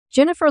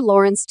Jennifer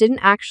Lawrence didn't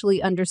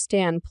actually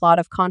understand plot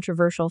of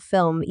controversial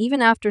film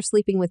even after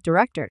sleeping with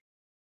director.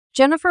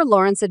 Jennifer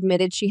Lawrence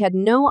admitted she had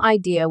no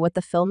idea what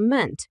the film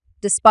meant,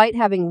 despite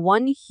having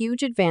one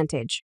huge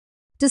advantage.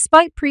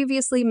 Despite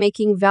previously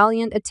making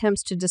valiant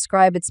attempts to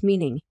describe its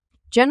meaning,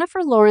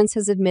 Jennifer Lawrence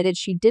has admitted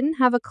she didn't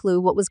have a clue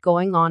what was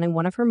going on in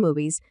one of her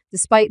movies,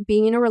 despite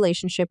being in a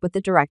relationship with the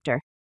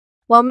director.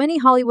 While many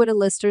Hollywood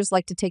A-listers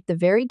like to take the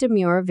very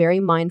demure, very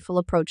mindful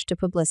approach to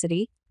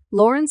publicity,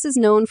 Lawrence is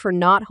known for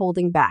not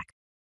holding back.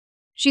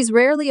 She's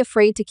rarely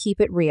afraid to keep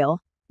it real,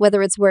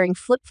 whether it's wearing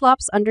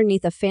flip-flops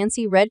underneath a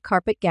fancy red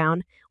carpet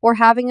gown or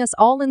having us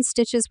all in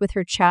stitches with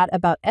her chat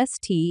about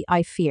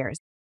STI fears.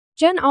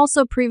 Jen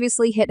also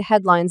previously hit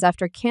headlines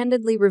after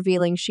candidly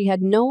revealing she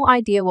had no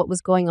idea what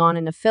was going on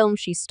in a film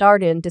she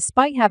starred in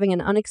despite having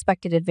an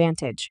unexpected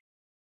advantage.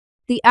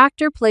 The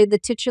actor played the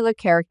titular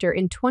character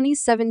in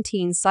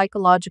 2017's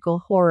psychological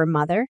horror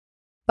Mother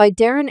by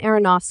Darren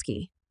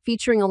Aronofsky,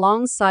 featuring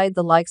alongside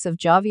the likes of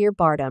Javier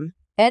Bardem,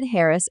 Ed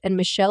Harris, and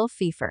Michelle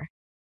Pfeiffer.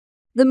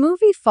 The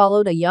movie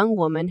followed a young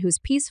woman whose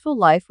peaceful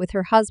life with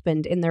her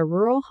husband in their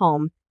rural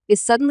home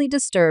is suddenly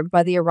disturbed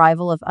by the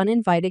arrival of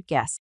uninvited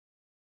guests.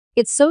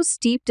 It's so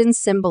steeped in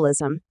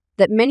symbolism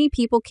that many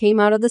people came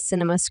out of the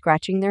cinema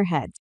scratching their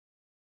heads.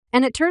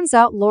 And it turns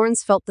out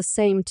Lawrence felt the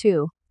same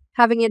too,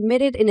 having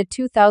admitted in a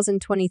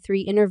 2023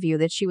 interview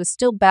that she was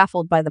still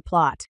baffled by the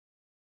plot.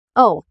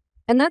 Oh,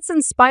 and that's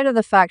in spite of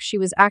the fact she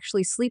was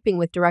actually sleeping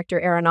with director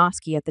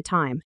Aronofsky at the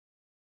time.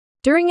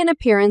 During an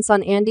appearance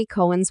on Andy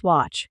Cohen's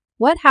Watch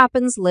What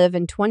Happens Live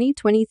in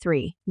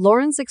 2023,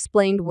 Lawrence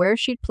explained where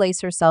she'd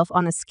place herself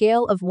on a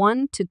scale of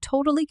 1 to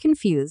totally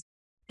confused.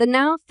 The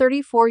now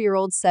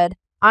 34-year-old said,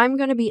 "I'm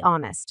gonna be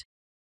honest.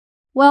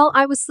 Well,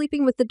 I was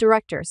sleeping with the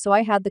director, so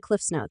I had the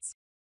CliffsNotes.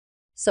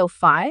 So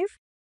 5?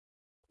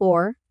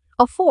 Or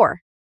a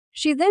 4.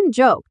 She then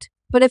joked,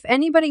 "But if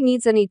anybody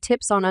needs any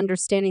tips on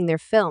understanding their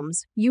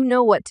films, you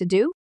know what to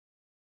do?"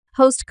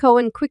 Host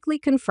Cohen quickly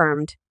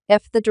confirmed,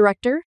 "F the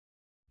director?"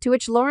 To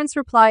which Lawrence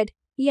replied,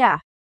 "Yeah."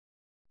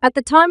 At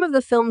the time of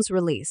the film's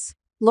release,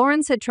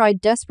 Lawrence had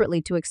tried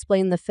desperately to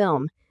explain the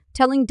film,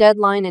 telling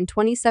Deadline in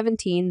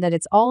 2017 that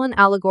it's all an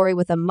allegory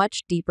with a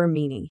much deeper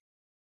meaning.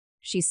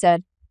 She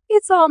said,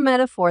 "It's all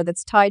metaphor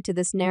that's tied to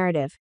this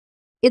narrative.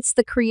 It's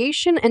the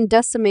creation and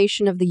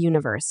decimation of the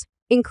universe,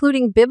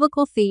 including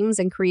biblical themes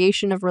and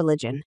creation of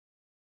religion.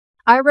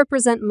 I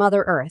represent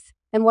Mother Earth,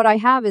 and what I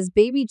have is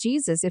baby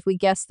Jesus if we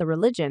guess the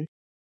religion.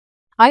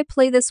 I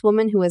play this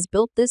woman who has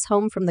built this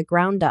home from the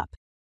ground up.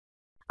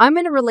 I'm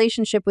in a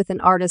relationship with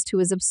an artist who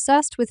is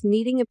obsessed with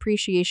needing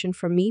appreciation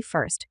from me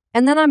first,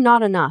 and then I'm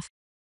not enough."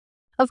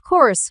 Of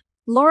course,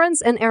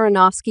 Lawrence and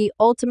Aronofsky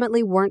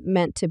ultimately weren't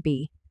meant to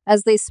be,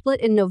 as they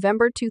split in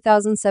November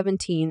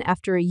 2017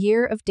 after a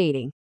year of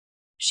dating.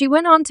 She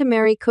went on to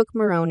marry Cooke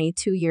Maroney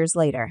 2 years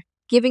later,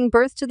 giving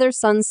birth to their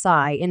son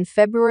Cy in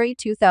February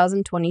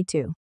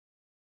 2022.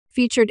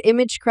 Featured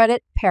image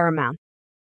credit, Paramount.